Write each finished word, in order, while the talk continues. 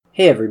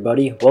Hey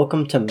everybody,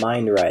 welcome to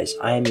MindRise.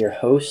 I am your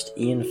host,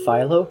 Ian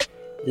Philo.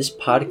 This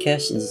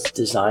podcast is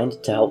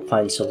designed to help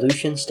find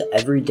solutions to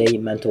everyday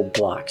mental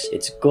blocks.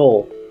 Its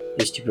goal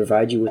is to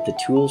provide you with the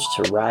tools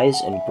to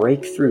rise and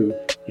break through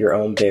your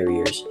own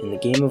barriers. In the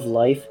game of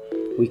life,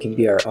 we can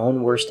be our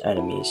own worst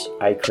enemies.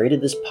 I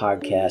created this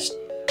podcast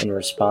in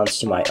response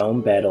to my own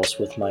battles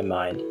with my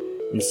mind.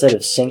 Instead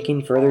of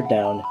sinking further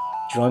down,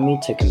 join me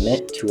to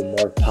commit to a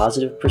more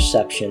positive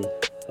perception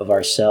of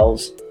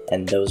ourselves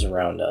and those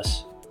around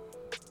us.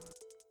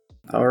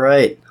 All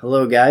right.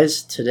 Hello,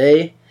 guys.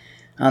 Today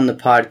on the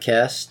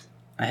podcast,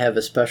 I have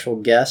a special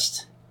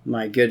guest,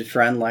 my good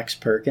friend Lex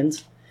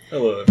Perkins.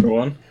 Hello,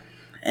 everyone.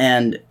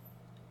 And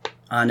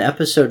on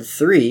episode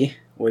 3,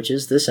 which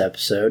is this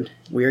episode,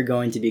 we are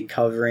going to be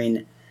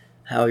covering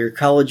how your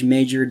college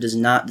major does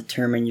not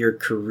determine your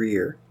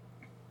career.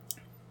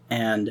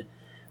 And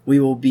we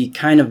will be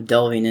kind of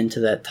delving into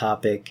that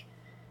topic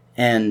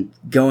and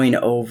going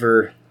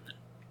over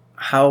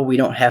how we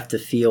don't have to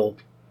feel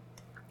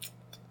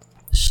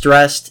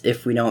stressed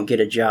if we don't get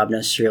a job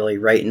necessarily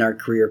right in our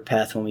career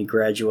path when we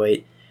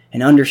graduate,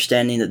 and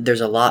understanding that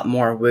there's a lot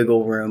more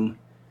wiggle room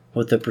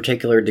with the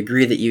particular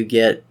degree that you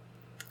get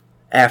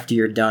after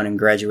you're done and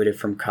graduated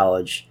from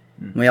college.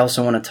 We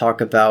also want to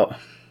talk about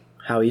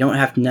how you don't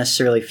have to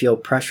necessarily feel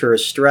pressure or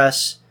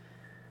stress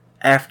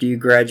after you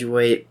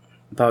graduate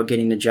about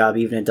getting a job,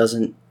 even if it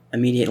doesn't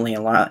immediately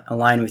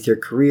align with your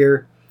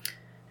career.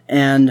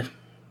 And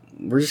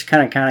we're just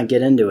kind of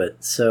get into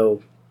it.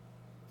 So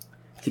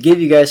to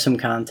give you guys some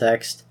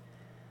context,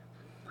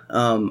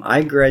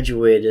 I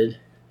graduated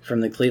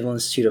from the Cleveland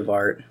Institute of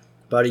Art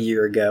about a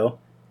year ago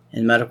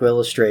in medical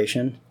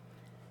illustration.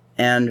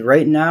 And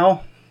right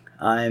now,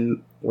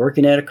 I'm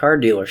working at a car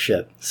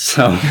dealership.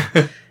 So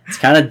it's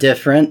kind of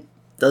different.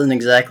 Doesn't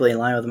exactly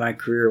align with my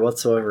career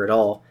whatsoever at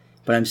all.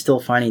 But I'm still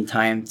finding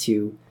time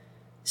to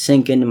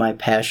sink into my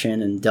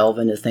passion and delve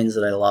into things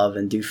that I love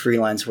and do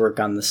freelance work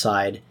on the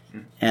side.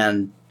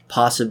 And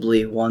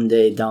possibly one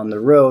day down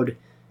the road,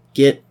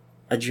 get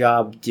a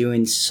job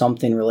doing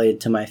something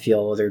related to my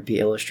field, whether it be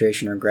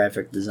illustration or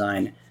graphic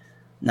design.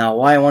 Now,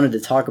 why I wanted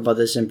to talk about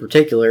this in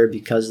particular,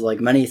 because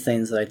like many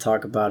things that I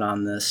talk about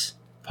on this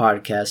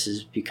podcast,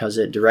 is because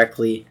it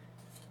directly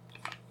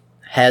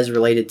has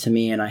related to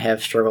me and I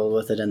have struggled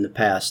with it in the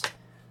past.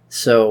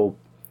 So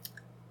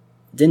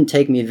it didn't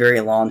take me very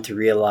long to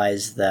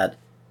realize that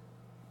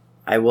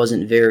I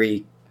wasn't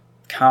very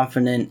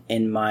confident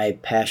in my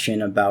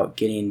passion about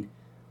getting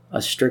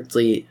a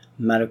strictly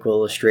medical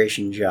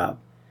illustration job.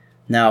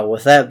 Now,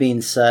 with that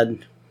being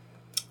said,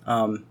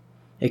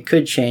 it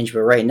could change,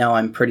 but right now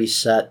I'm pretty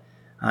set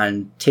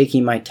on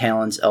taking my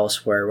talents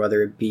elsewhere,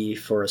 whether it be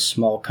for a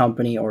small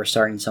company or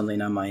starting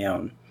something on my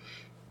own.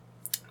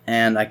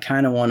 And I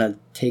kind of want to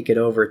take it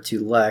over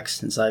to Lex,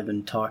 since I've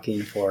been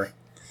talking for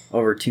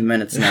over 2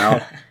 minutes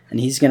now, and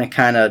he's going to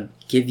kind of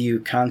give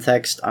you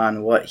context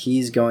on what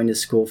he's going to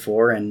school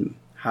for and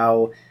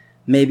how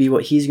maybe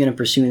what he's going to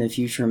pursue in the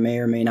future may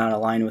or may not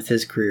align with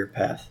his career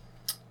path.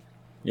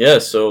 Yeah,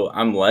 so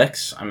I'm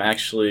Lex. I'm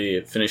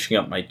actually finishing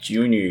up my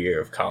junior year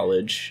of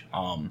college.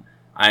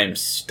 I'm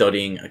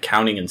studying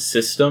accounting and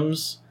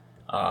systems,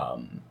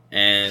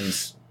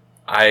 and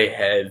I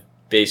have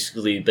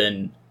basically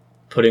been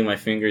putting my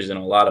fingers in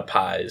a lot of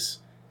pies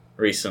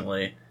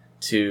recently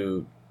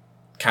to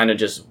kind of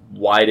just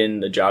widen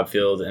the job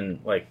field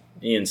and, like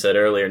Ian said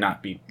earlier,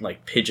 not be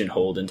like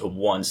pigeonholed into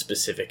one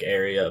specific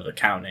area of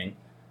accounting.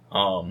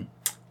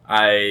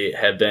 I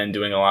have been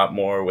doing a lot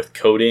more with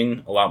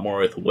coding, a lot more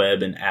with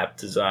web and app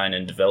design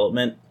and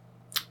development,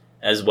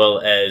 as well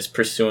as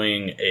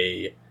pursuing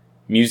a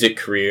music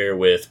career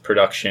with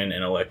production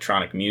and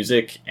electronic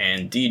music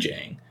and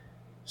DJing.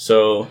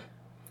 So,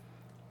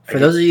 for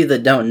those of you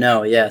that don't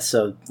know,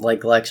 so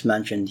like Lex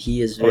mentioned,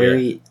 he's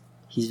very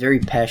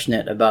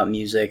passionate about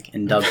music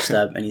and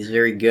dubstep, and he's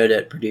very good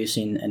at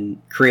producing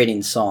and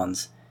creating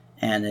songs.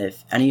 And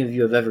if any of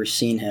you have ever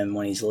seen him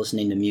when he's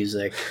listening to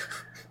music,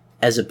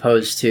 as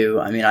opposed to,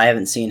 I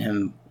haven't seen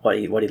him what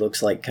he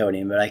looks like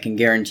coding, but I can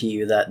guarantee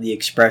you that the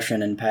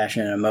expression and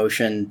passion and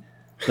emotion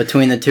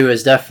between the two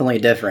is definitely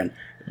different.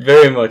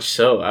 Very much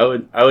so.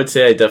 I would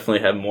say I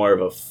definitely have more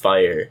of a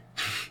fire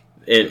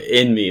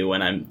in me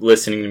when I'm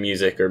listening to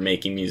music or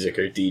making music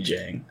or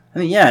DJing.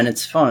 And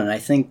it's fun. And I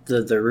think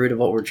the root of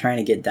what we're trying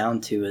to get down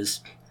to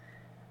is,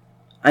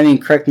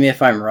 correct me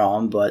if I'm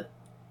wrong, but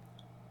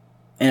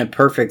in a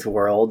perfect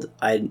world,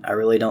 I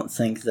really don't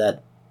think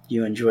that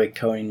you enjoy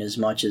coding as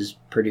much as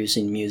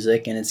producing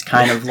music, and it's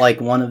kind of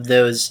like one of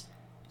those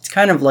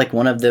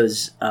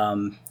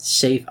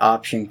safe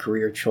option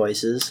career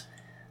choices,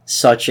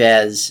 such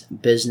as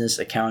business,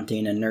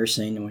 accounting, and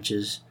nursing, which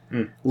is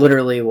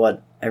literally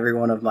what every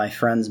one of my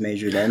friends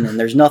majored in, and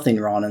there's nothing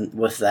wrong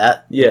with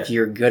that. Yeah. If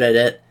you're good at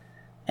it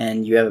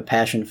and you have a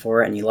passion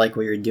for it and you like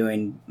what you're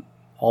doing,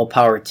 all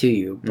power to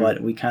you.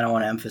 But we kind of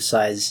want to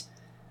emphasize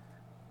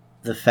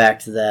the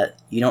fact that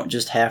you don't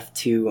just have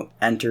to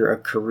enter a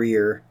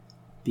career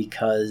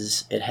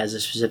because it has a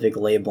specific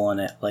label in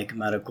it, like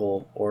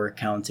medical or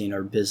accounting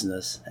or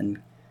business.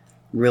 And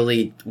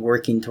really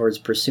working towards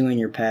pursuing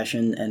your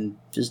passion and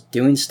just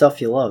doing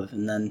stuff you love,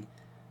 and then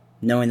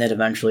knowing that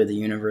eventually the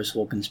universe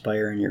will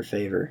conspire in your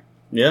favor.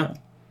 Yeah.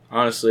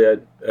 Honestly,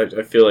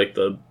 I feel like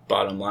the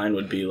bottom line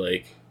would be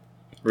like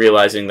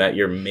realizing that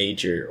your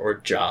major or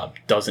job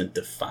doesn't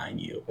define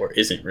you or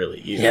isn't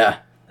really you. Yeah,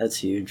 that's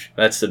huge.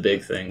 That's the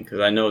big thing, because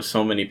I know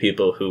so many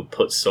people who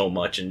put so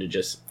much into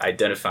just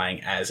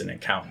identifying as an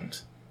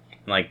accountant.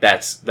 Like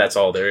that's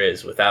all there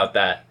is. Without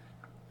that,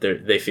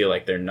 they feel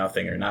like they're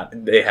nothing or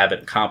not. They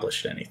haven't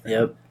accomplished anything.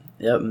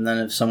 Yep. And then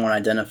if someone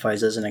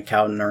identifies as an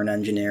accountant or an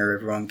engineer,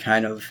 everyone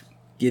kind of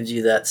gives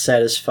you that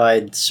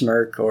satisfied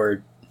smirk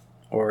or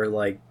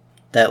like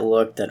that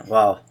look that,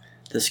 wow,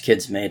 this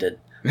kid's made it.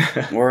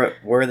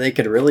 Where they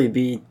could really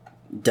be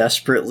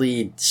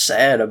desperately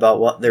sad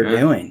about what they're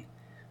doing.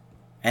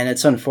 And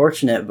it's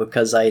unfortunate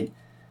because I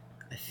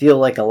feel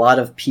like a lot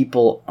of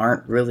people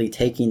aren't really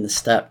taking the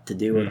step to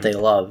do what they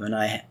love. And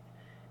I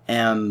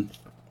am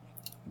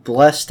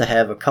blessed to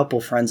have a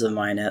couple friends of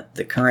mine at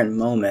the current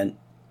moment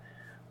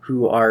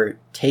who are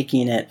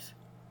taking it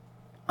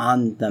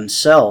on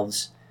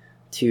themselves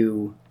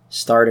to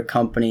start a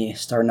company,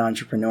 start an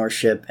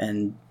entrepreneurship,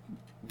 and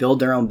build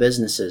their own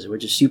businesses,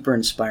 which is super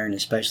inspiring,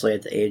 especially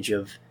at the age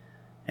of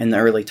in the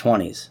early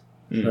 20s.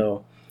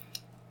 So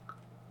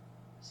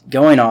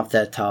going off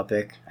that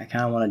topic, I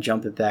kind of want to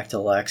jump it back to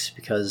Lex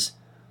because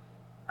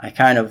I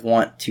kind of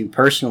want to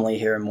personally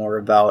hear more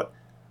about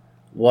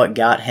what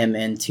got him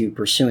into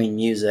pursuing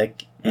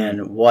music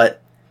and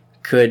what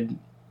could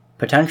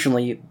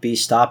potentially be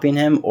stopping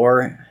him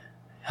or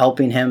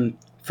helping him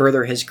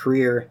further his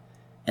career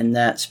in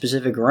that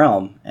specific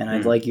realm. And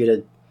I'd like you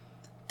to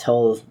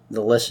tell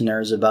the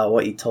listeners about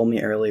what you told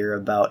me earlier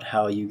about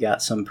how you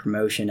got some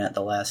promotion at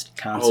the last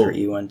concert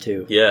you went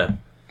to. Yeah.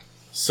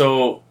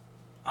 So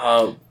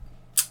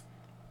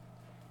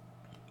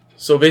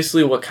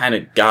basically what kind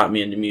of got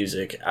me into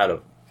music out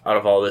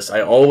of all this,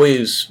 I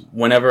always,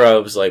 whenever I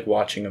was like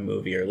watching a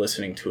movie or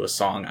listening to a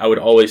song, I would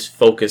always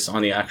focus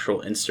on the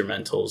actual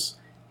instrumentals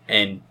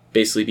and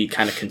basically be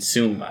kind of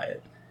consumed by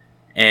it.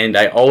 And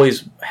I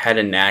always had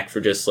a knack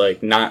for just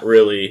like not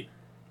really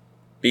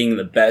being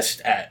the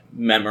best at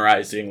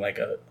memorizing like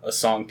a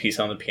song piece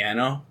on the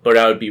piano, but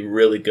I would be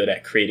really good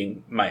at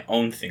creating my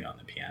own thing on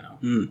the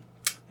piano.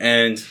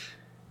 And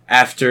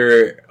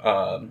after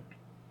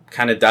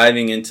kind of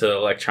diving into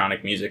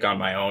electronic music on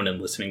my own and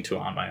listening to it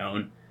on my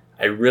own,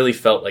 I really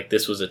felt like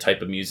this was a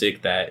type of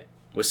music that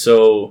was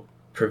so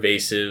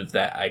pervasive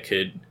that I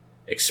could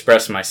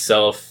express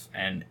myself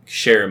and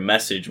share a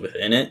message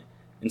within it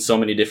in so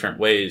many different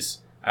ways.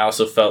 I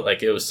also felt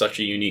like it was such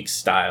a unique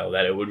style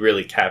that it would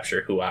really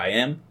capture who I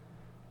am.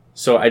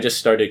 So I just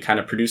started kind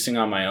of producing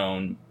on my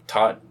own,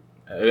 taught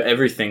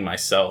everything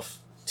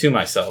to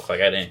myself.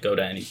 Like I didn't go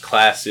to any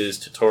classes,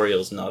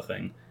 tutorials,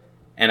 nothing.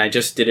 And I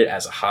just did it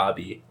as a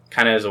hobby,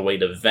 kind of as a way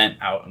to vent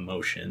out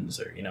emotions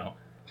or,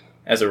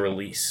 as a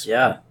release.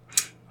 Yeah.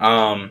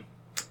 And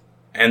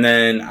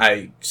then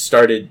I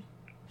started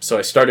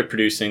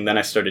producing, then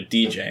I started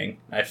DJing.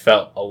 I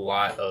felt a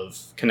lot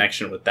of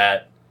connection with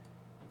that,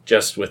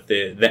 just with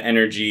the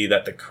energy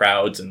that the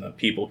crowds and the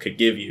people could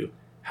give you,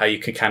 how you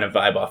could kind of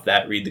vibe off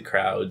that, read the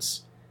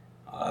crowds,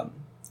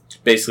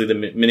 basically the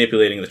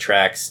manipulating the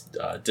tracks,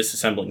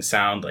 disassembling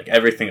sound, like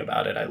everything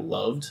about it I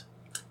loved.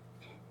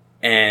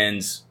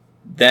 And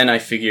then I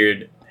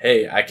figured,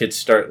 hey, I could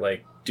start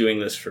like doing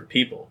this for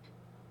people.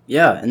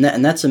 Yeah, and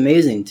that's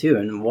amazing too.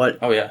 And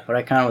what what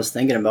I kind of was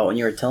thinking about when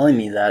you were telling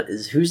me that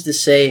is, who's to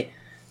say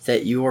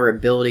that your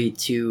ability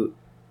to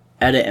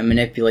edit and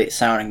manipulate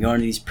sound and go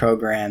into these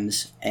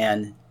programs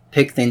and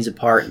pick things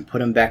apart and put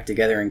them back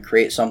together and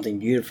create something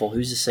beautiful,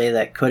 who's to say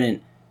that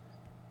couldn't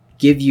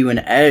give you an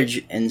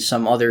edge in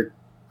some other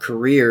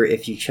career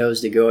if you chose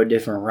to go a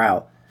different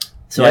route?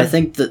 So I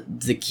think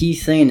that the key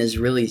thing is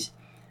really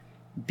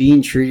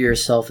being true to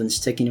yourself and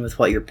sticking with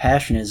what your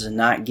passion is and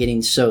not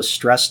getting so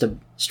stressed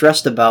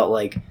about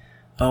like,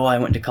 oh, I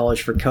went to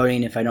college for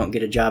coding. If I don't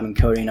get a job in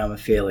coding, I'm a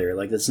failure.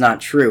 Like, that's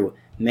not true.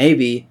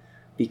 Maybe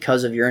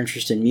because of your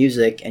interest in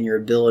music and your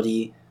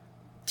ability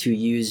to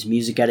use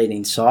music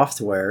editing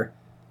software,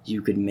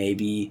 you could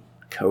maybe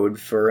code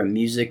for a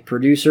music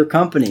producer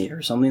company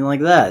or something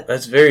like that.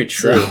 That's very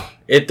true. So,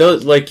 it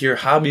does, like, your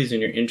hobbies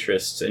and your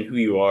interests and who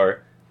you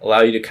are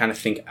allow you to kind of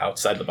think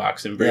outside the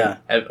box and bring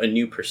a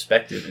new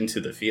perspective into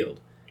the field.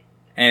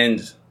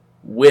 And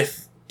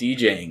with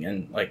DJing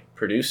and like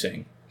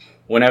producing,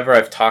 whenever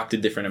I've talked to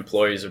different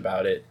employers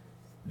about it,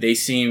 they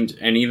seemed,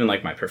 and even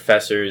like my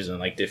professors and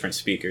like different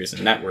speakers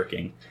and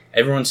networking,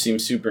 everyone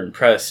seems super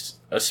impressed,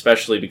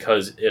 especially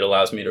because it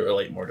allows me to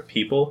relate more to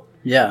people.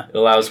 Yeah. It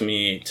allows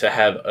me to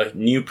have a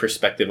new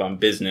perspective on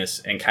business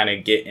and kind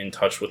of get in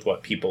touch with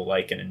what people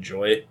like and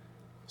enjoy.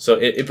 So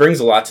it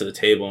brings a lot to the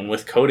table. And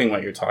with coding,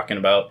 what you're talking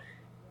about,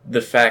 the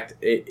fact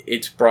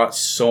it's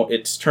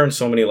turned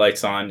so many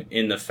lights on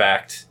in the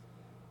fact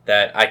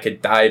that I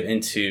could dive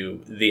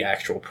into the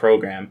actual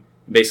program,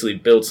 basically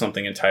build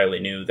something entirely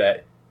new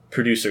that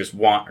producers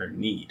want or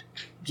need.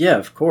 Yeah,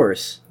 of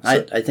course.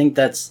 So, I think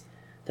that's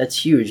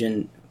huge.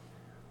 And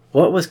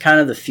what was kind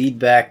of the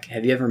feedback?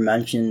 Have you ever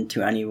mentioned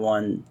to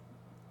anyone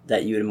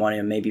that you would want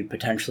to maybe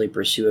potentially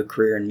pursue a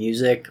career in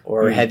music?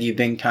 Or have you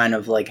been kind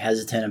of like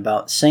hesitant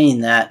about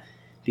saying that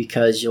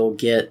because you'll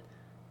get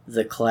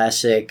the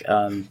classic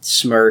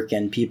smirk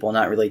and people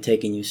not really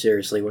taking you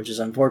seriously, which is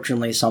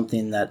unfortunately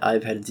something that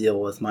I've had to deal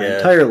with my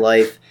entire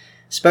life,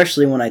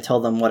 especially when I tell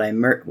them what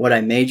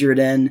I majored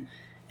in,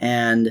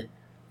 and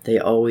they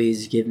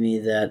always give me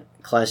that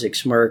classic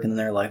smirk, and then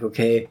they're like,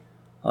 okay,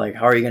 like,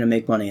 how are you going to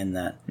make money in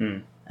that?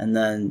 And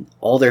then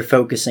all they're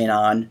focusing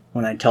on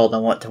when I tell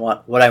them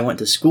what I went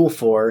to school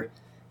for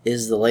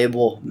is the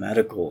label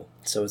medical.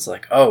 So it's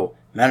like, oh,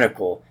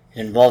 medical,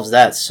 it involves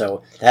that,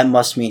 so that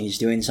must mean he's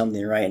doing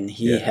something right. And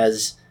he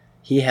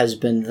has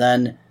been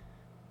then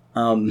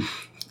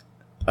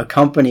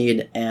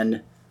accompanied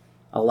and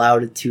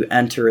allowed to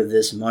enter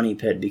this money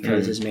pit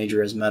because his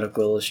major is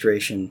medical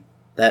illustration.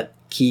 That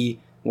key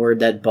word,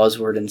 that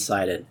buzzword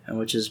inside it, and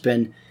which has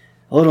been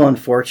a little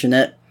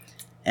unfortunate,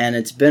 and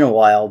it's been a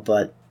while,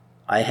 but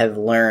I have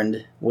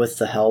learned with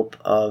the help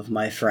of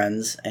my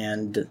friends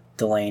and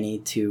Delaney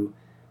to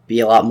be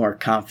a lot more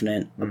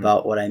confident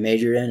about what I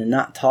majored in and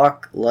not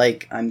talk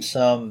like I'm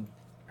some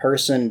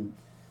person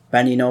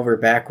bending over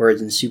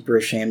backwards and super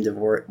ashamed of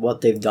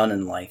what they've done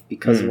in life.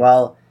 Because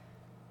while,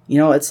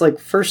 it's like,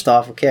 first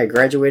off, okay, I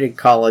graduated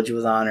college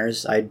with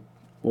honors. I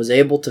was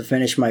able to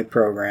finish my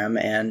program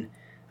and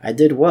I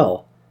did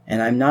well.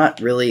 And I'm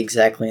not really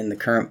exactly in the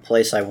current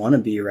place I want to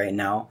be right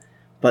now.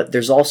 But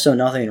there's also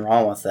nothing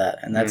wrong with that,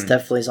 and that's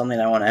definitely something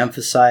I want to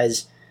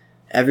emphasize.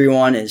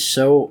 Everyone is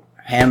so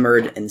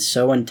hammered and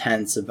so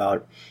intense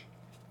about,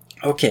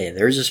 okay,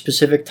 there's a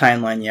specific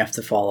timeline you have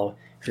to follow.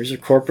 There's a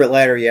corporate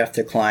ladder you have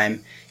to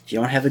climb. If you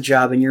don't have a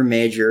job in your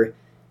major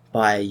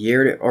by a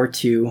year or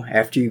two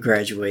after you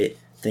graduate,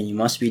 then you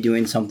must be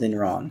doing something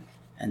wrong.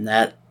 And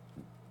that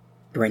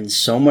brings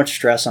so much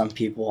stress on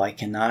people I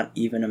cannot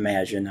even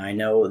imagine. I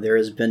know there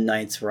has been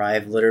nights where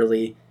I've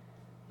literally...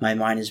 my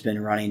mind has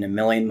been running a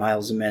million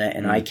miles a minute,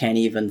 and I can't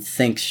even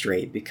think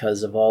straight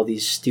because of all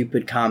these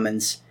stupid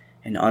comments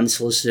and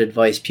unsolicited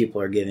advice people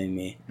are giving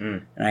me.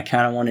 And I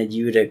kind of wanted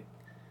you to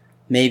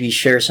maybe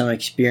share some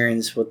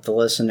experience with the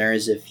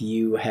listeners if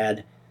you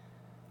had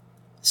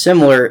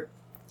similar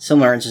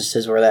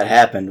instances where that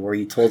happened, where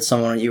you told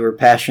someone you were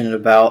passionate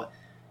about,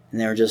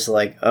 and they were just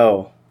like,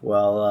 oh,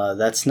 well,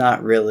 that's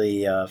not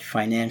really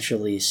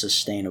financially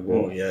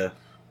sustainable. Oh, yeah.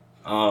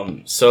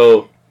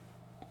 So,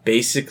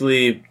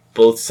 basically...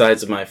 both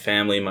sides of my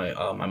family, my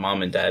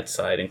mom and dad's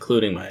side,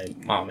 including my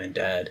mom and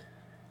dad,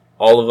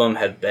 all of them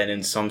have been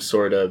in some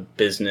sort of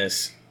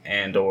business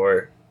and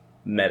or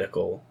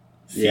medical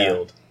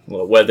field,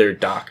 whether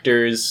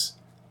doctors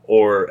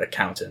or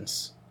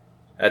accountants.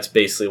 That's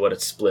basically what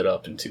it's split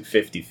up into,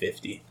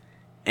 50-50.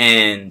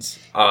 And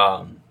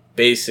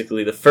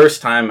basically the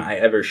first time I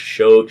ever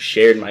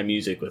shared my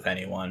music with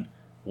anyone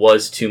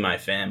was to my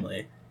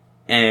family.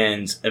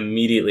 And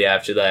immediately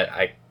after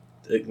that,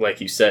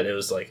 like you said, it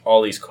was like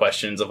all these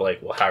questions of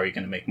like, well, how are you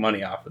going to make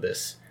money off of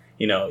this?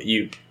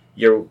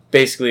 You're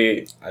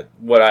basically,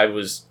 what I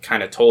was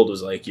kind of told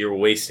was like, you're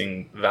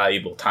wasting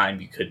valuable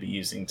time you could be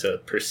using to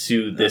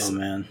pursue this. Oh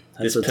man,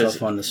 that's a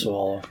tough one to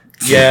swallow.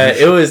 Yeah,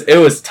 it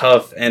was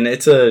tough, and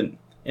it's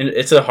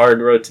a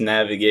hard road to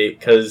navigate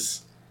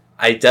because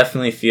I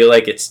definitely feel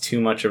like it's too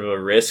much of a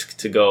risk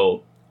to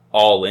go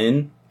all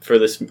in for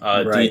this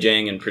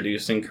DJing and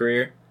producing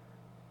career.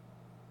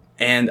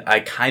 And I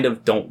kind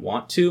of don't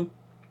want to,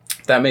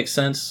 if that makes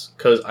sense,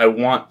 because I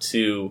want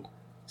to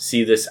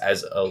see this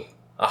as a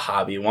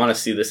hobby. I want to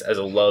see this as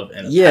a love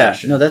and a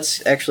passion. Yeah, no,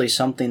 that's actually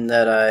something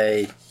that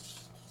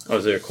Oh,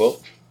 is there a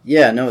quote?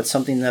 Yeah, no, it's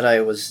something that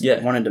I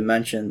wanted to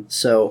mention.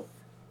 So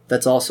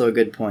that's also a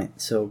good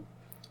point. So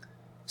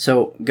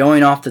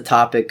going off the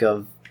topic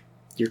of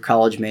your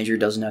college major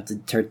doesn't have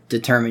to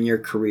determine your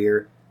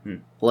career,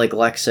 like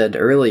Lex said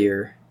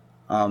earlier,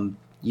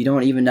 you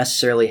don't even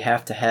necessarily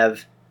have to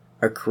have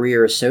a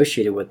career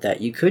associated with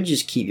that. You could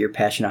just keep your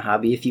passion a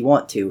hobby if you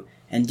want to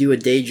and do a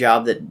day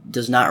job that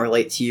does not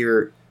relate to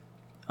your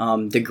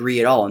degree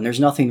at all. And there's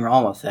nothing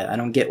wrong with that. I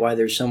don't get why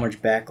there's so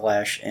much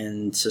backlash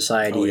in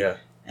society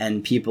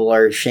and people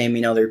are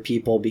shaming other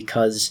people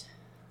because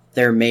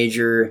their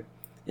major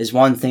is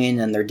one thing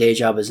and their day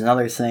job is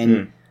another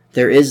thing.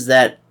 There is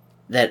that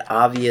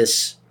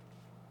obvious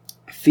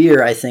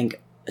fear, I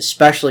think,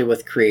 especially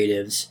with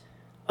creatives,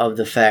 of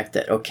the fact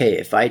that, okay,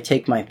 if I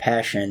take my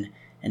passion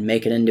and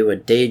make it into a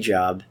day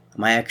job,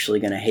 am I actually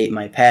going to hate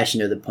my passion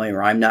to the point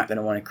where I'm not going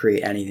to want to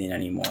create anything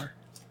anymore?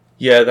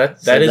 Yeah,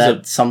 that's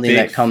something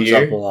that comes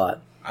fear. up a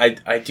lot.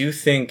 I do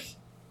think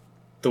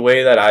the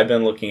way that I've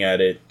been looking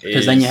at it is...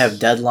 because then you have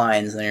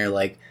deadlines and you're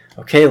like,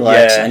 okay,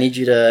 Lex, I need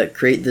you to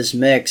create this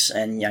mix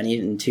and I need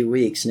it in 2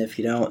 weeks, and if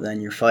you don't,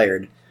 then you're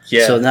fired.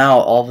 Yeah. So now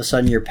all of a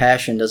sudden your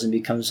passion doesn't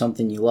become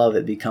something you love,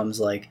 it becomes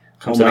like,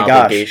 oh my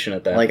gosh,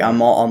 at that point.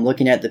 I'm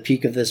looking at the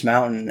peak of this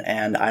mountain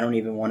and I don't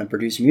even want to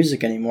produce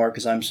music anymore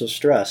because I'm so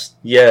stressed.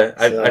 Yeah,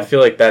 so. I feel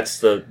like that's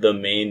the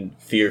main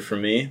fear for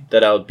me,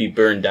 that I would be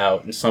burned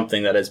out, and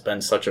something that has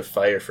been such a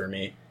fire for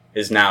me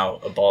is now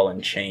a ball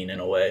and chain in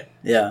a way.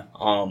 Yeah.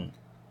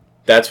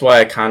 That's why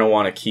I kind of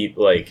want to keep,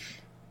 like,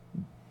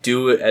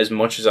 do it as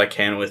much as I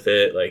can with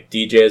it, like,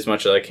 DJ as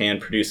much as I can,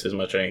 produce as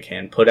much as I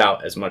can, put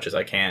out as much as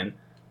I can.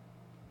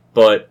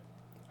 But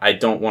I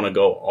don't want to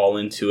go all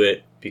into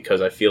it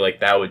because I feel like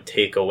that would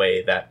take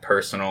away that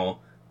personal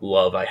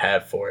love I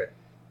have for it,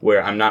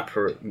 where I'm not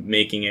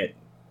making it.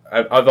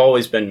 I've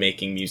always been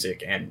making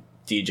music and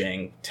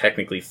DJing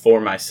technically for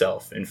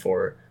myself and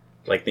for,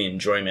 like, the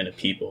enjoyment of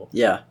people.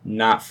 Yeah.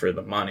 Not for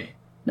the money.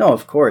 No,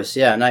 of course,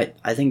 yeah, and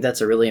I think that's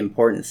a really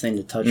important thing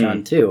to touch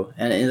on, too.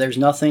 And there's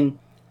nothing,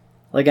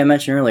 like I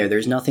mentioned earlier,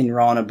 there's nothing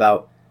wrong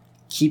about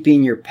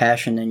keeping your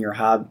passion and your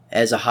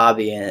as a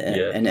hobby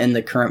and in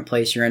the current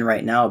place you're in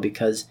right now,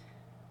 because,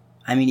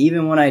 I mean,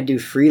 even when I do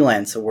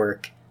freelance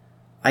work,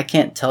 I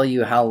can't tell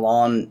you how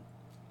long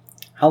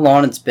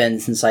it's been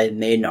since I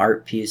made an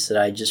art piece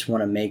that I just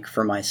want to make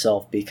for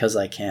myself because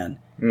I can.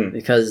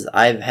 Because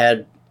I've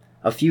had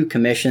a few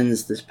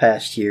commissions this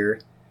past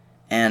year,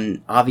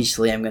 and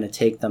obviously I'm going to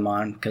take them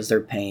on because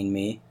they're paying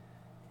me.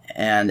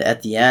 And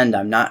at the end,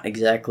 I'm not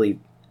exactly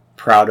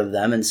proud of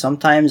them. And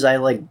sometimes I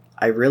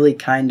really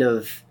kind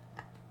of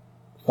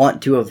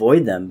want to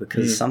avoid them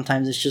because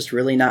sometimes it's just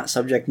really not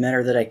subject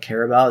matter that I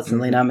care about. It's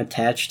something I'm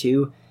attached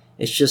to.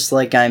 It's just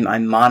like I'm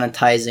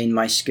monetizing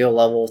my skill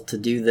level to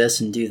do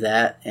this and do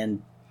that.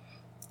 And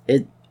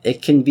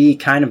it can be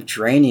kind of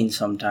draining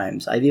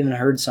sometimes. I've even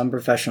heard some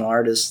professional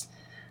artists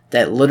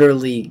that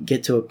literally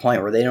get to a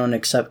point where they don't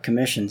accept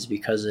commissions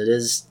because it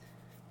is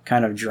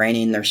kind of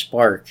draining their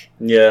spark.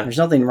 Yeah. There's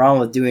nothing wrong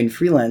with doing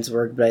freelance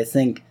work, but I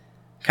think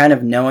kind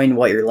of knowing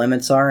what your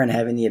limits are and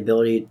having the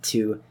ability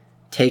to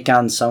take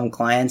on some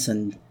clients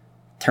and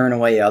turn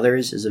away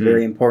others is a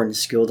very important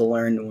skill to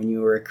learn when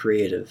you are a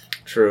creative.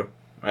 True.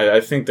 I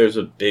think there's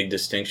a big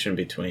distinction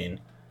between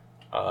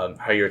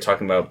how you were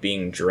talking about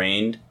being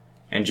drained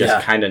and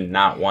just kind of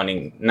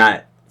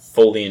not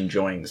fully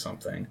enjoying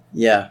something.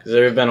 Yeah. Because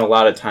there have been a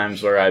lot of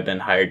times where I've been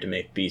hired to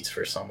make beats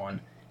for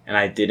someone and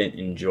I didn't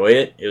enjoy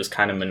it. It was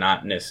kind of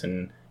monotonous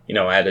and,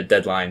 I had a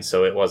deadline,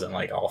 so it wasn't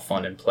like all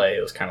fun and play.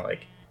 It was kind of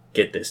like,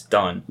 get this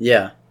done.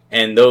 Yeah.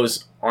 And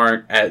those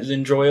aren't as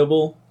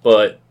enjoyable,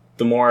 but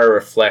the more I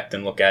reflect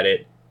and look at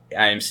it,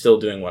 I am still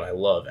doing what I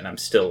love and I'm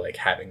still like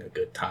having a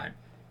good time.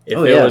 If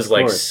it was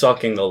like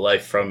sucking the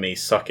life from me,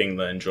 sucking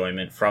the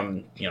enjoyment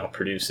from,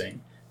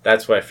 producing,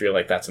 that's why I feel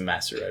like that's a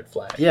massive red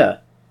flag. Yeah.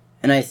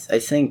 And I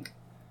think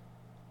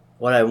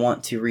what I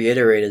want to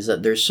reiterate is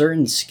that there's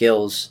certain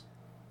skills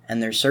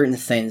and there's certain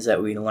things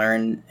that we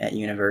learn at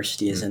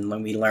universities and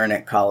when we learn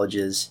at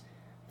colleges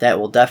that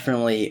will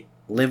definitely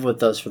live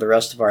with us for the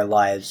rest of our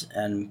lives,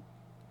 and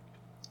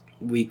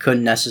we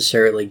couldn't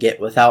necessarily get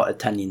without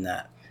attending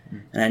that.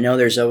 And I know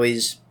there's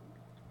always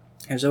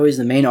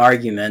the main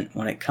argument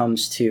when it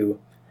comes to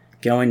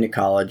going to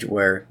college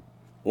where,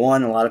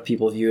 one, a lot of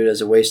people view it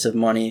as a waste of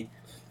money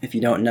if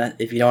you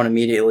don't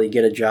immediately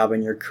get a job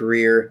in your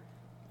career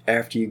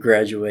after you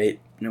graduate.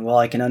 And while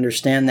I can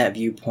understand that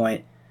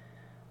viewpoint,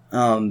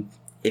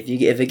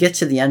 if it gets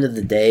to the end of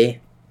the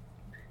day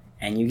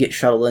and you get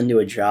shuttled into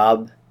a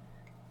job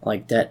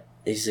like that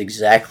is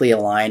exactly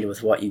aligned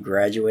with what you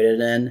graduated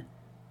in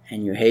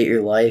and you hate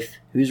your life,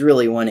 who's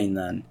really winning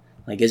then?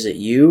 Like, is it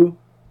you?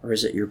 Or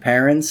is it your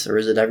parents? Or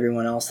is it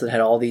everyone else that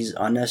had all these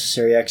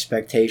unnecessary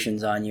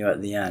expectations on you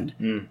at the end?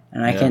 And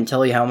I can't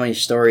tell you how many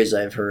stories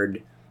I've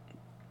heard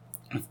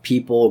of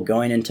people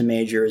going into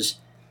majors,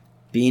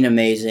 being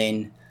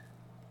amazing,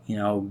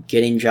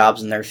 getting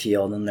jobs in their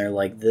field, and they're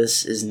like,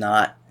 this is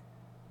not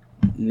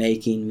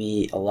making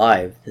me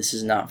alive. This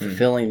is not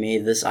fulfilling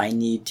me. I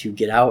need to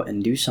get out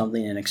and do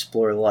something and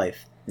explore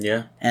life.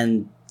 Yeah.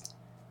 And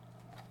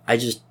I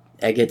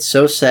get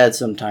so sad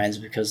sometimes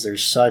because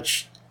there's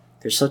such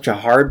a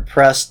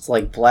hard-pressed,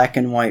 like, black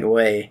and white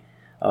way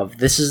of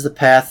this is the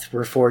path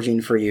we're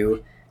forging for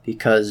you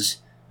because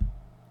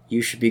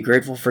you should be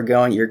grateful for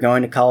you're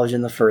going to college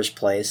in the first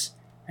place,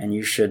 and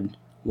you should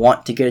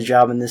want to get a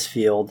job in this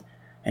field,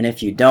 and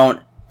if you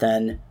don't,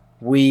 then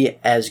we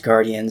as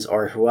guardians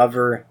or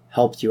whoever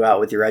helped you out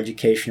with your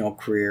educational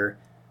career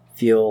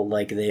feel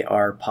like they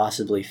are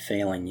possibly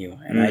failing you.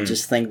 And I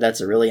just think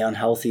that's a really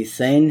unhealthy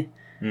thing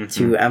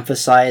to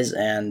emphasize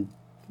and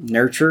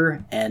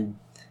nurture. And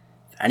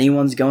if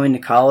anyone's going to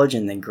college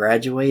and they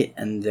graduate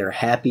and they're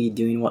happy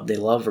doing what they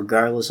love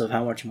regardless of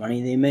how much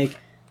money they make,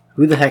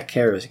 who the heck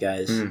cares,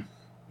 guys?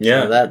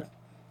 Yeah.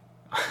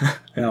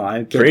 So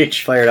I get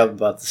fired up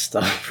about this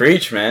stuff.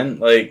 Preach, man.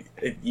 Like,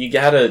 you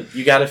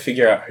gotta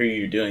figure out who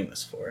you're doing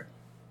this for.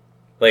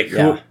 Like,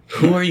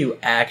 who are you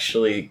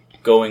actually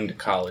going to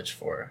college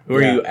for? Who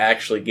are you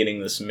actually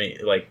getting this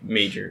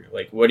major?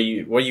 Like, what are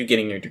you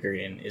getting your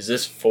degree in? Is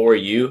this for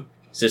you?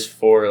 Is this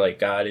for, like,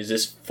 God? Is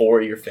this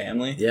for your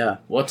family? Yeah.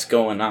 What's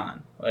going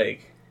on?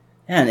 Like,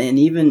 and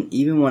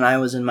even when I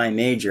was in my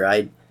major,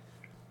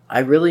 I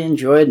really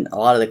enjoyed a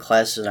lot of the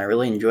classes and I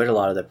really enjoyed a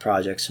lot of the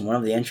projects. And one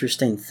of the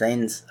interesting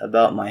things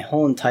about my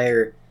whole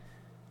entire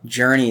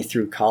journey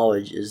through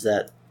college is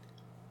that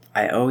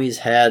I always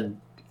had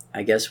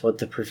I guess what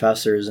the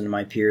professors and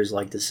my peers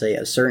like to say,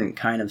 a certain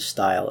kind of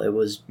style. It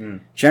was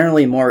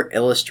generally more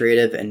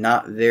illustrative and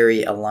not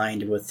very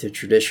aligned with the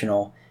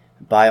traditional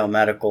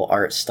biomedical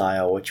art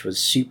style, which was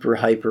super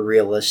hyper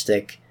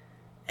realistic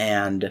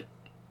and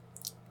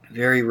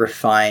very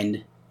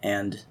refined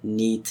and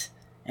neat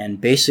and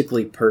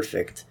basically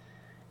perfect.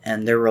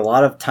 And there were a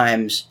lot of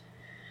times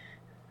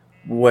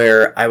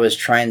where I was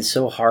trying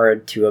so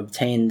hard to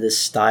obtain this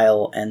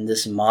style and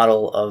this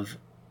model of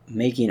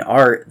making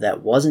art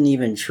that wasn't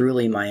even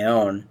truly my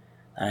own,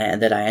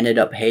 that I ended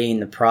up hating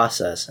the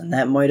process. And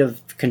that might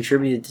have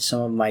contributed to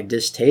some of my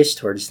distaste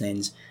towards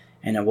things.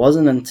 And it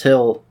wasn't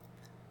until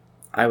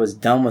I was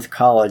done with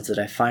college that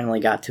I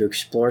finally got to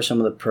explore some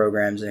of the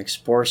programs and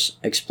explore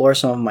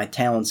some of my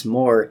talents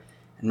more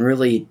and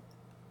really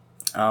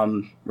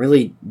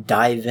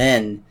dive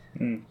in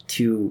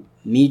to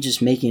me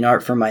just making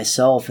art for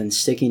myself and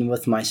sticking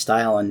with my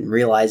style and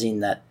realizing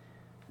that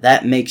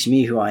that makes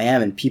me who I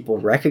am, and people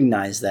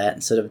recognize that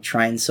instead of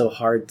trying so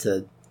hard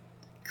to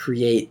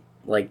create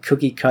like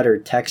cookie cutter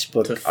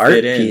textbook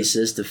art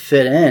pieces to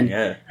fit in.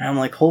 Yeah. And I'm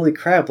like, holy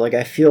crap, like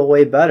I feel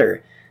way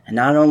better. And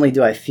not only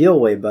do I feel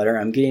way better,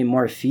 I'm getting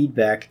more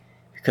feedback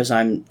because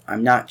I'm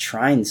not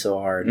trying so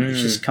hard. It's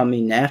just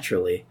coming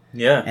naturally.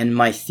 Yeah. And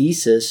my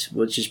thesis,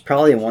 which is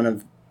probably one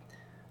of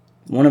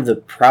the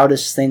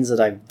proudest things that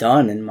I've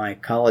done in my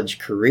college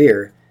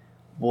career,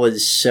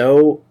 was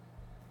so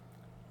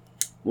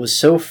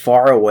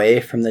far away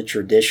from the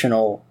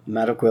traditional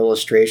medical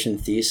illustration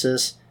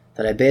thesis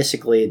that I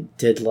basically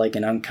did like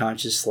an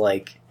unconscious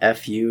like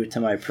FU to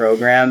my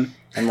program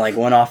and like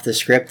went off the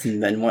script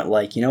and then went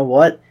like, you know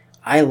what?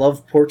 I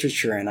love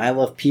portraiture and I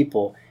love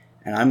people,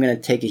 and I'm going to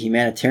take a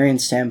humanitarian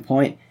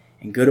standpoint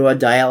and go to a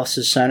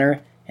dialysis center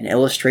and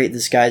illustrate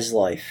this guy's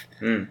life.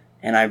 And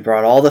I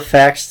brought all the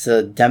facts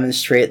to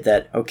demonstrate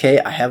that, okay,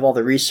 I have all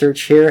the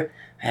research here,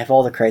 I have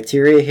all the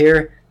criteria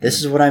here,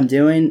 this is what I'm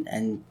doing,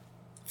 and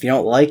if you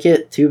don't like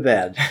it, too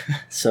bad.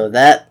 So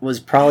that was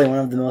probably one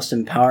of the most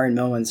empowering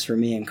moments for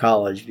me in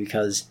college,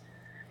 because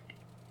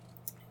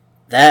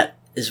that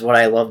is what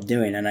I loved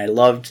doing, and I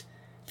loved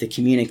the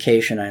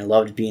communication. I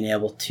loved being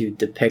able to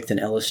depict and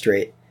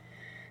illustrate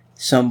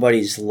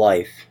somebody's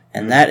life.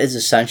 And that is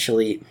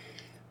essentially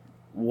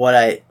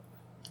that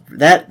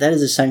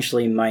is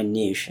essentially my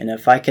niche. And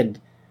if I could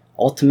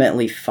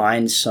ultimately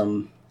find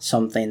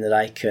something that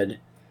I could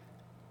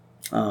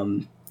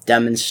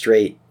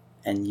demonstrate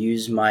and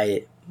use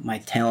my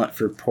talent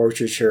for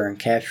portraiture and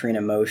capturing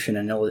emotion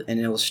and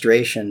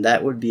illustration,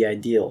 that would be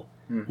ideal.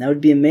 That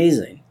would be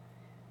amazing.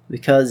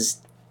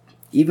 Because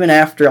even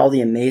after all the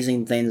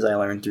amazing things I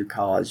learned through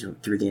college,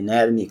 through the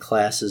anatomy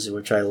classes,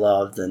 which I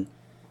loved, and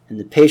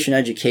the patient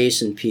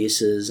education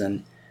pieces,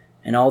 and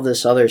all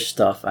this other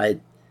stuff,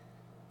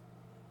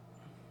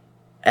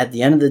 at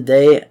the end of the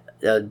day,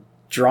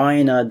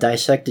 drawing a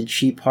dissected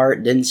sheep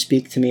heart didn't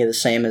speak to me the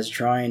same as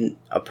drawing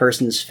a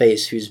person's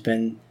face who's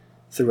been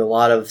through a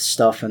lot of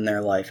stuff in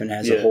their life and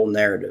has a whole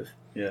narrative.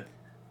 Yeah.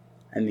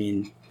 I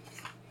mean,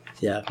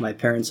 yeah, if my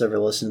parents ever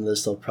listen to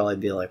this, they'll probably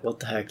be like, what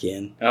the heck,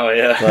 Ian? Oh,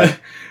 yeah. But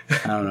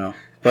I don't know.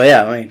 But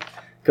yeah, I mean,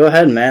 go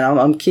ahead, man.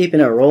 I'm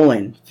keeping it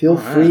rolling. Feel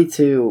free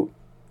to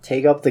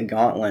take up the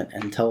gauntlet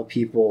and tell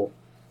people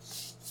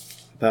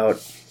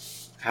about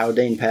how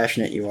dang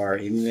passionate you are.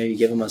 Even maybe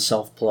give them a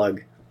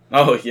self-plug.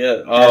 Oh,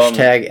 yeah.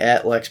 Hashtag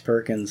at Lex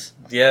Perkins.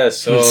 Yeah,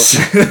 so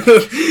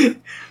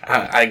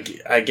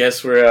I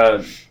guess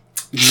we're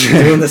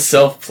doing the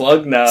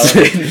self-plug now.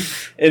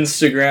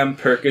 Instagram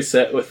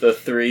Percocet with a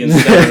 3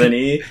 instead of an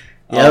E.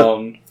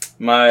 Yep.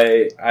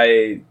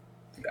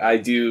 I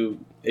do,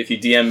 if you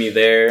DM me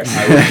there,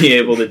 I will be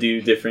able to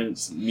do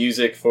different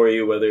music for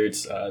you, whether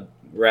it's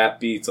rap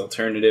beats,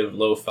 alternative,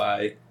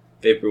 lo-fi,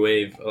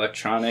 vaporwave,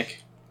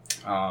 electronic.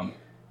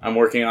 I'm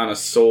working on a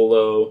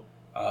solo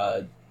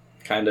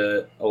kind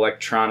of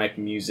electronic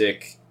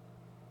music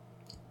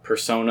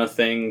persona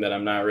thing that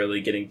I'm not really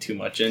getting too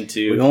much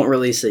into. We won't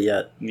release it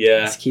yet.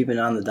 Yeah. Let's keep it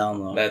on the down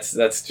low. That's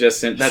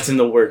in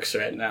the works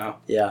right now.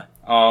 Yeah.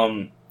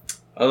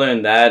 Other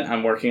than that,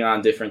 I'm working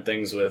on different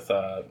things with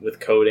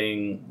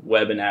coding,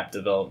 web and app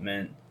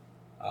development.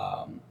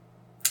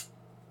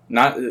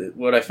 Not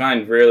what I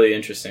find really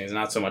interesting is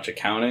not so much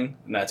accounting,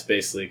 and that's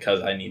basically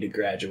because I need to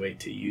graduate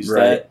to use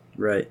that.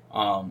 Right.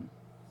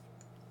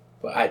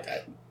 But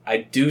I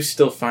do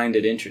still find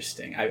it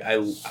interesting. I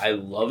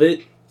love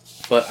it,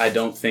 but I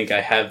don't think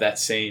I have that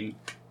same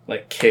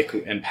like kick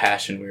and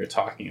passion we were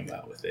talking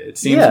about with it. It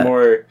seems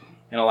more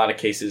in a lot of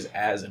cases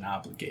as an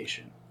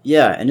obligation.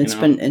 Yeah, and it's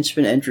been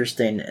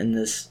interesting in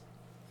this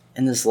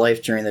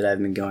life journey that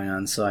I've been going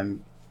on. So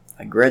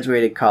I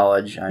graduated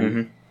college.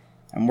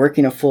 I'm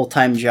working a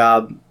full-time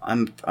job.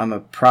 I'm a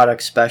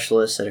product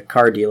specialist at a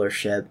car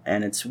dealership,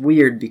 and it's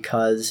weird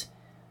because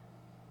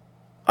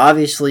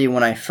obviously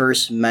when I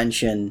first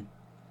mention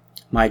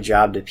my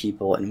job to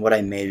people and what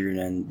I majored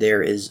in,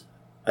 there is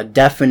a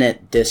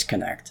definite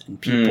disconnect, and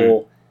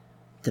people,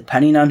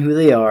 depending on who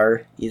they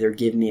are, either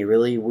give me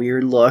really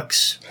weird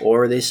looks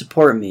or they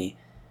support me.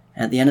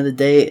 And at the end of the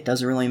day, it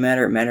doesn't really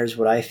matter. It matters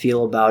what I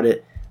feel about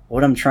it,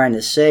 what I'm trying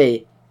to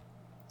say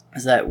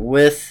is that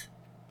with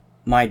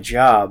my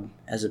job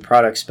as a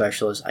product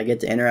specialist, I get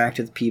to interact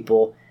with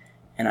people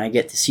and I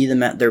get to see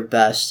them at their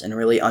best and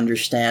really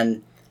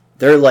understand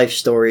their life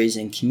stories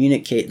and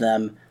communicate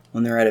them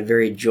when they're at a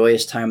very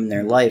joyous time in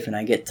their life, and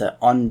I get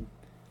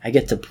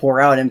to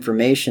pour out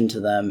information to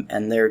them,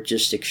 and they're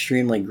just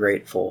extremely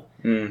grateful.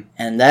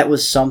 And that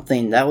was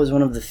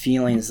one of the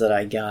feelings that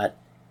I got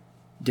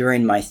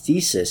during my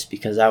thesis,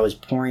 because I was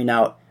pouring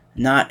out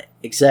not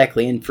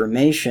exactly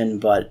information,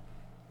 but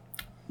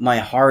my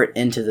heart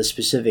into the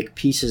specific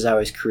pieces I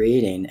was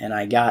creating, and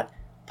I got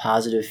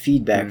positive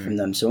feedback from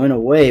them. So in a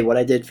way, what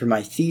I did for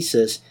my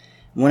thesis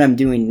and what I'm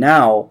doing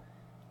now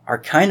are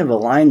kind of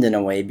aligned in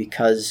a way,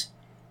 because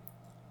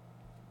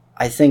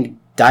I think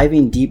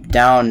diving deep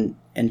down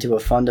into a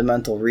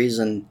fundamental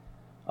reason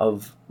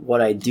of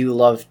what I do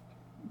love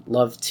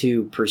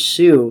to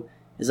pursue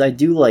is I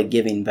do like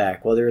giving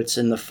back, whether it's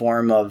in the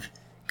form of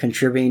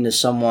contributing to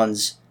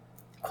someone's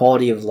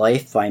quality of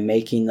life by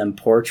making them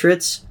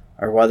portraits,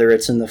 or whether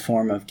it's in the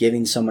form of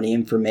giving somebody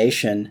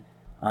information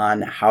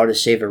on how to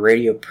save a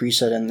radio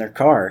preset in their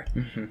car.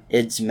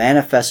 It's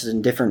manifested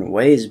in different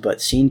ways,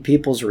 but seeing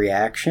people's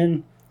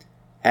reaction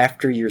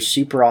after you're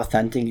super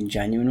authentic and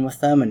genuine with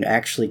them and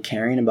actually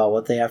caring about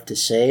what they have to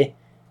say,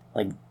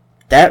 like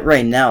that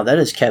right now, that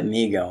has kept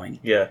me going.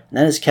 Yeah. And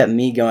that has kept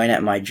me going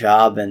at my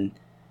job, and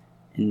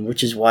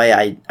which is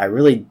why I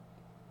really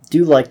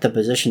do like the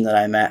position that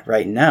I'm at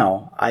right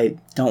now. I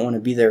don't want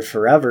to be there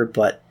forever,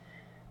 but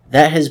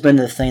that has been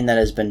the thing that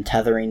has been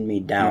tethering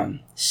me down.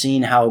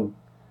 Seeing how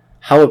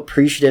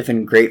appreciative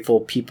and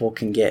grateful people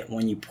can get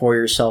when you pour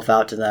yourself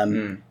out to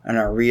them and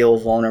are real,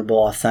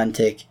 vulnerable,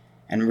 authentic,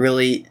 and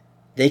really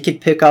they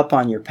could pick up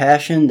on your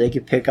passion, they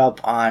could pick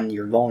up on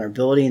your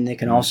vulnerability, and they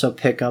can also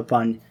pick up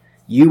on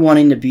you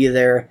wanting to be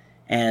there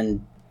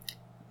and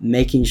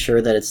making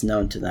sure that it's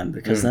known to them,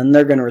 because then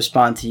they're going to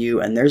respond to you.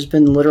 And there's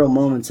been literal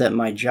moments at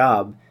my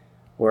job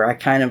where I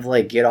kind of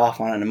like get off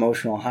on an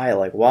emotional high,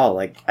 like, wow,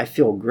 like I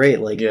feel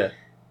great. Like to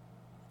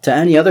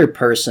any other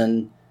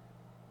person,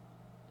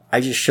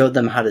 I just showed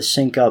them how to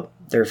sync up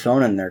their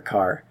phone in their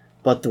car.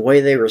 But the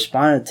way they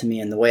responded to me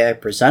and the way I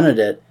presented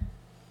it,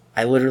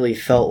 I literally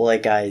felt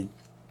like I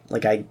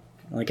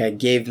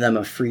gave them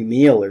a free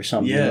meal or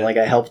something. Yeah. Like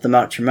I helped them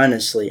out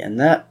tremendously. And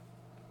that,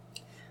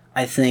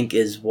 I think,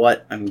 is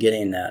what I'm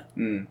getting at.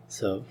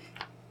 So,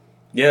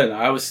 yeah,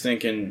 I was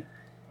thinking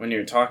when you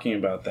were talking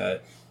about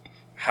that,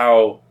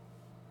 how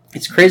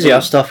it's crazy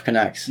how stuff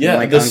connects. Yeah,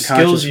 like the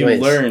skills you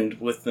ways.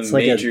 learned with the It's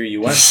major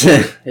you went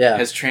for yeah.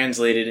 has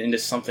translated into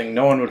something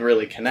no one would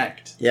really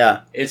connect.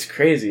 Yeah. It's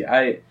crazy.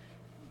 I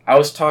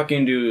was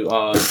talking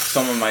to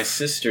some of my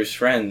sister's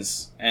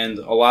friends, and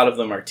a lot of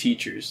them are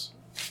teachers,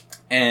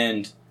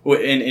 and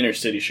in inner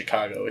city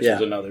Chicago, which is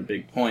another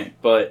big point.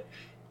 But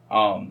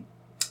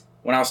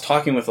when I was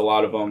talking with a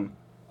lot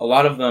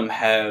of them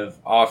have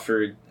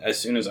offered, as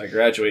soon as I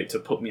graduate, to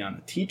put me on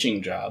a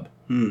teaching job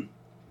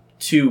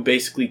to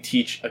basically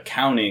teach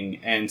accounting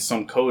and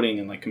some coding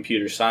and like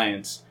computer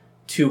science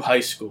to high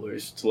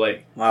schoolers, to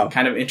like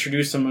kind of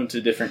introduce them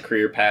to different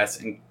career paths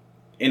and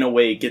in a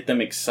way get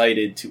them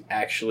excited to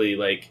actually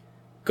like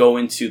go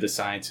into the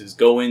sciences,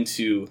 go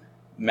into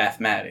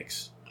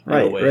mathematics.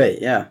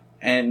 Right, yeah.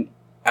 And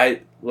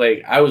I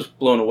was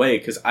blown away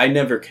because I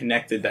never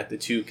connected that the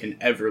two can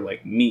ever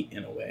like meet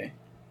in a way.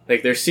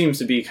 Like there seems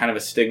to be kind of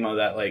a stigma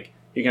that like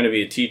you're going to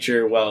be a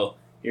teacher, well,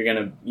 you're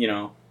going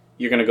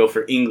to go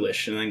for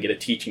English and then get a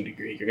teaching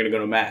degree. You're going to go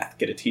to math,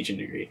 get a teaching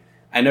degree.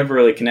 I never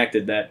really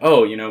connected that,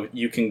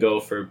 you can go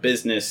for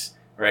business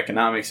or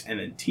economics and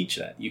then teach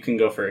that. You can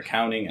go for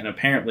accounting, and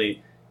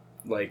apparently,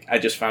 like, I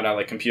just found out,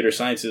 like, computer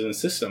sciences and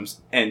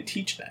systems and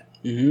teach that.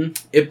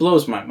 It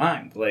blows my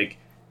mind. Like,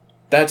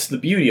 that's the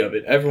beauty of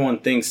it. Everyone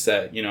thinks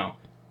that,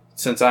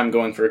 since I'm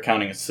going for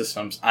accounting and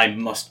systems, I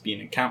must be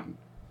an accountant.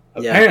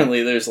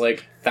 Apparently, there's,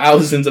 like,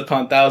 thousands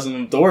upon thousands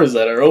of doors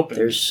that are open.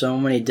 There's so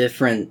many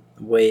different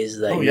ways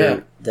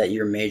that that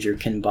your major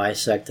can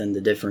bisect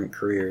into different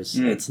careers.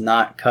 It's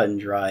not cut and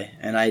dry.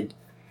 And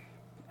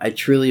I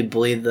truly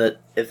believe that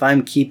if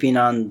I'm keeping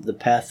on the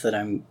path that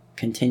I'm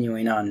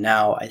continuing on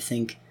now, I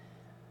think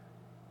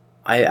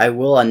I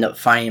will end up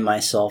finding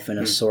myself in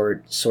a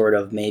sort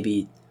of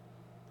maybe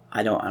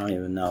I don't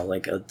even know,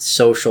 like a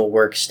social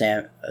work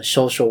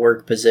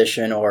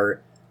position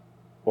or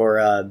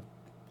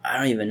I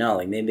don't even know,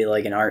 like maybe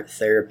like an art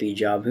therapy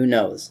job. Who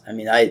knows? I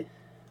mean,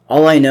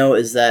 all I know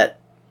is that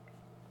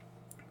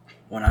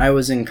when I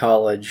was in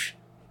college,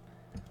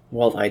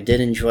 well, I did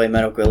enjoy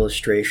medical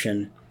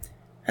illustration,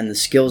 and the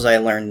skills I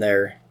learned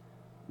there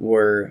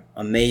were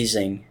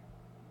amazing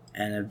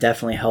and have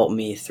definitely helped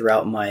me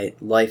throughout my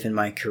life and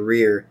my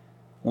career.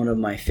 One of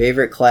my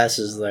favorite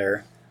classes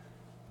there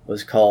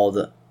was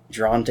called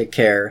Drawn to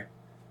Care,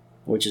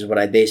 which is what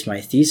I based my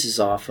thesis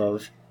off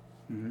of.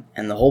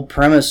 And the whole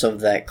premise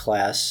of that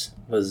class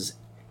was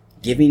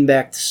giving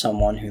back to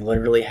someone who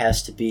literally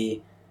has to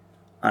be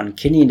on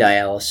kidney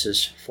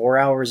dialysis 4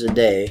 hours a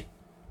day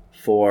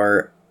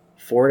for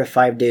 4 to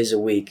 5 days a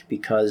week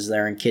because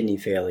they're in kidney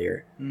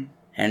failure.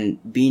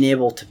 and being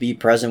able to be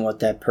present with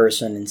that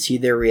person and see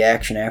their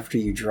reaction after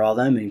you draw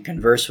them and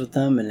converse with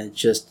them, and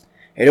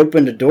it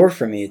opened a door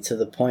for me to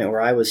the point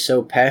where I was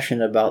so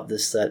passionate about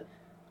this that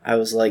I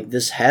was like,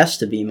 this has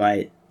to be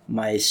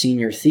my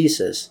senior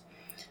thesis.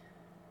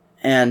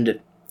 And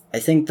I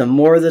think the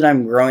more that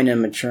I'm growing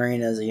and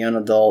maturing as a young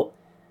adult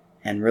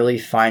and really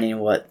finding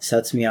what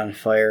sets me on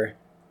fire,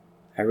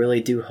 I really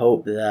do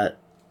hope that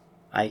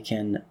I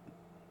can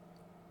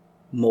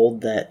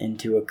mold that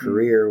into a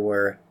career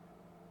where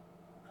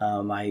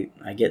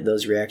I get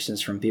those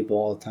reactions from people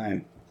all the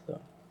time.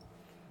 So.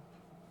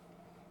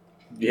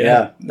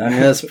 Yeah, I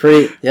mean it's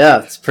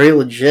pretty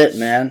legit,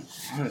 man.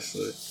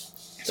 Honestly,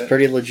 it's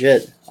pretty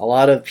legit. A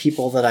lot of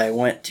people that I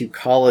went to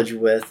college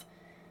with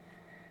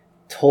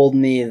told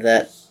me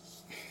that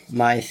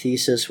my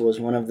thesis was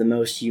one of the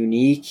most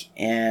unique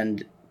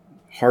and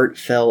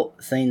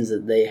heartfelt things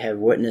that they have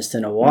witnessed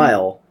in a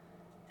while.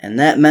 And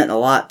that meant a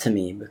lot to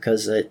me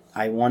because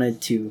I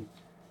wanted to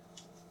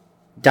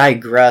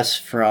digress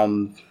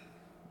from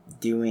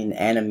doing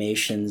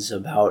animations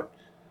about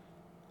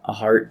a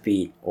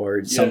heartbeat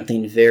or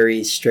something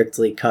very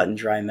strictly cut and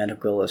dry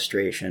medical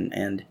illustration.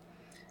 And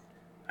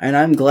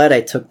I'm glad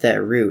I took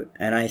that route.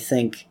 And I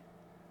think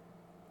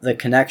the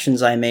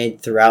connections I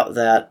made throughout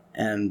that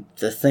and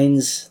the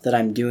things that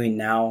I'm doing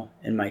now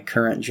in my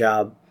current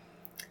job,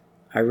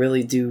 I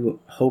really do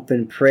hope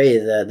and pray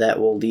that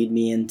will lead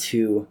me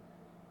into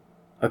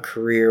a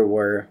career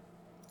where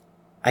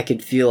I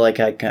could feel like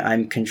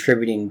I'm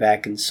contributing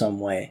back in some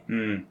way.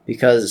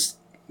 Because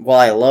while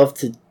I love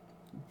to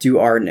do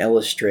art and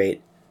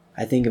illustrate,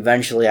 I think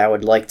eventually I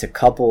would like to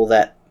couple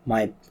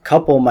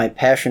my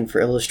passion for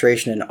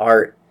illustration and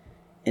art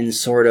in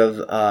sort of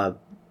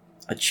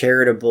a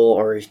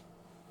charitable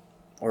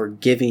or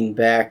giving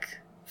back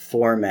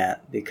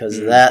format,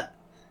 because that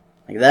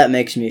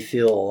makes me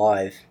feel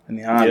alive. I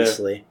mean,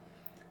 honestly,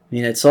 I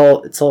mean it's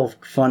all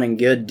fun and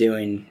good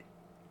doing,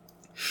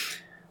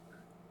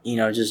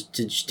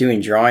 just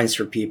doing drawings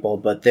for people,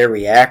 but their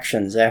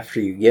reactions after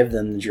you give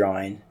them the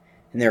drawing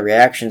and their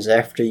reactions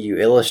after you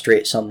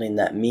illustrate something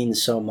that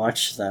means so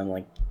much to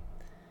them,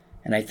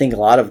 and I think a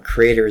lot of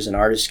creators and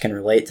artists can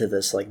relate to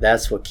this,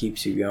 that's what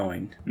keeps you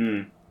going.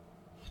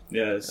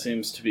 Yeah, it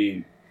seems to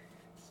be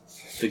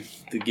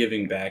the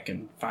giving back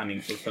and finding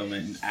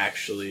fulfillment and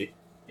actually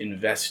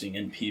investing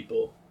in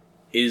people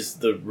is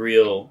the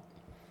real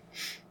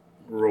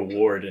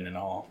reward in it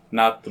all,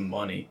 not the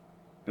money.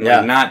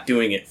 And not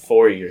doing it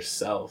for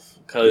yourself.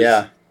 Because,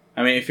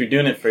 I mean, if you're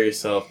doing it for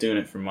yourself, doing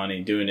it for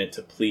money, doing it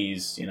to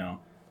please,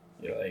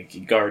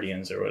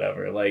 guardians or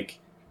whatever,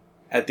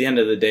 at the end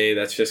of the day,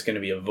 that's just going to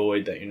be a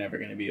void that you're never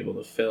going to be able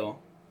to fill.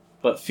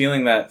 But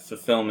feeling that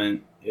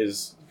fulfillment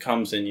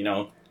comes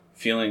in,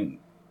 feeling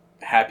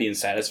happy and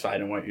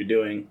satisfied in what you're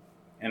doing.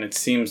 And it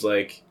seems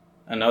like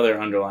another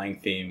underlying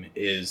theme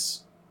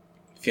is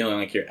feeling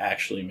like you're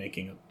actually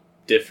making a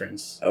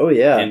difference. Oh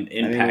yeah, in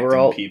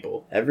impacting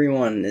people.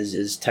 Everyone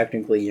is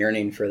technically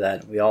yearning for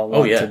that. We all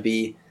want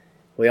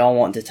we all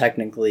want to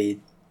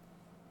technically,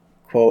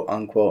 quote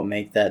unquote,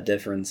 make that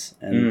difference.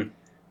 And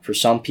for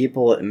some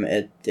people,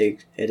 it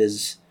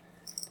is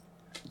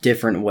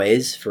different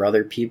ways. For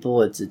other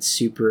people, it's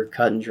super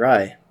cut and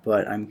dry.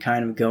 But I'm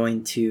kind of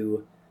going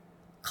to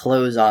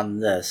close on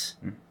this,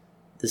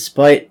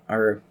 despite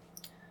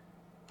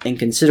in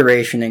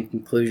consideration and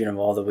conclusion of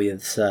all that we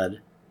have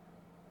said,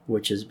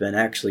 which has been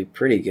actually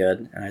pretty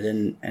good, and I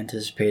didn't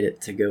anticipate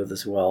it to go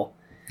this well.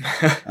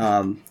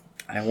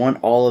 I want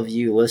all of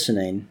you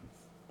listening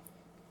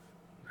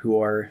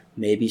who are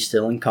maybe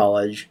still in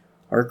college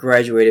or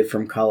graduated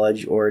from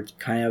college or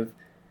kind of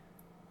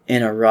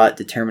in a rut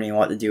determining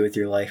what to do with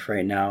your life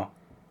right now,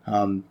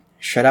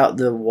 shut out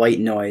the white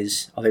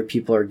noise other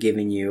people are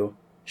giving you.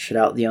 Shut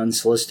out the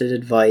unsolicited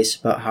advice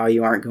about how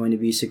you aren't going to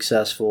be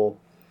successful.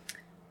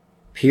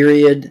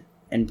 Period.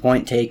 And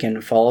point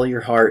taken, follow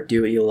your heart,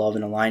 do what you love,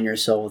 and align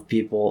yourself with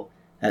people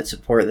that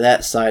support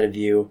that side of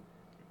you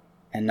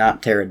and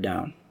not tear it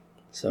down.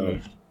 So,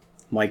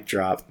 mic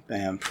drop.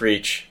 Bam.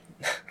 Preach.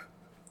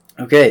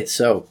 Okay,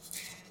 so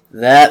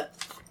that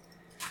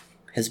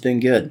has been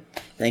good.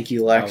 Thank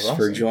you, Lex, awesome.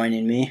 for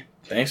joining me.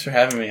 Thanks for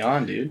having me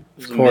on, dude. It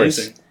was of course.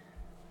 Amazing.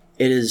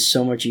 It is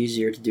so much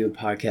easier to do a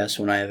podcast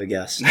when I have a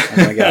guest. Oh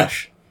my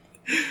gosh.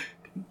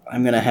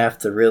 I'm going to have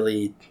to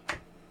really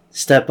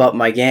step up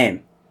my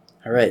game.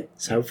 All right,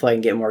 so hopefully I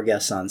can get more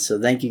guests on.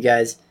 So thank you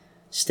guys.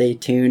 Stay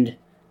tuned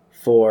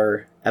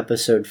for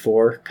episode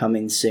 4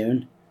 coming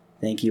soon.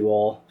 Thank you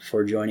all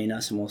for joining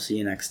us, and we'll see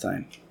you next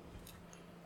time.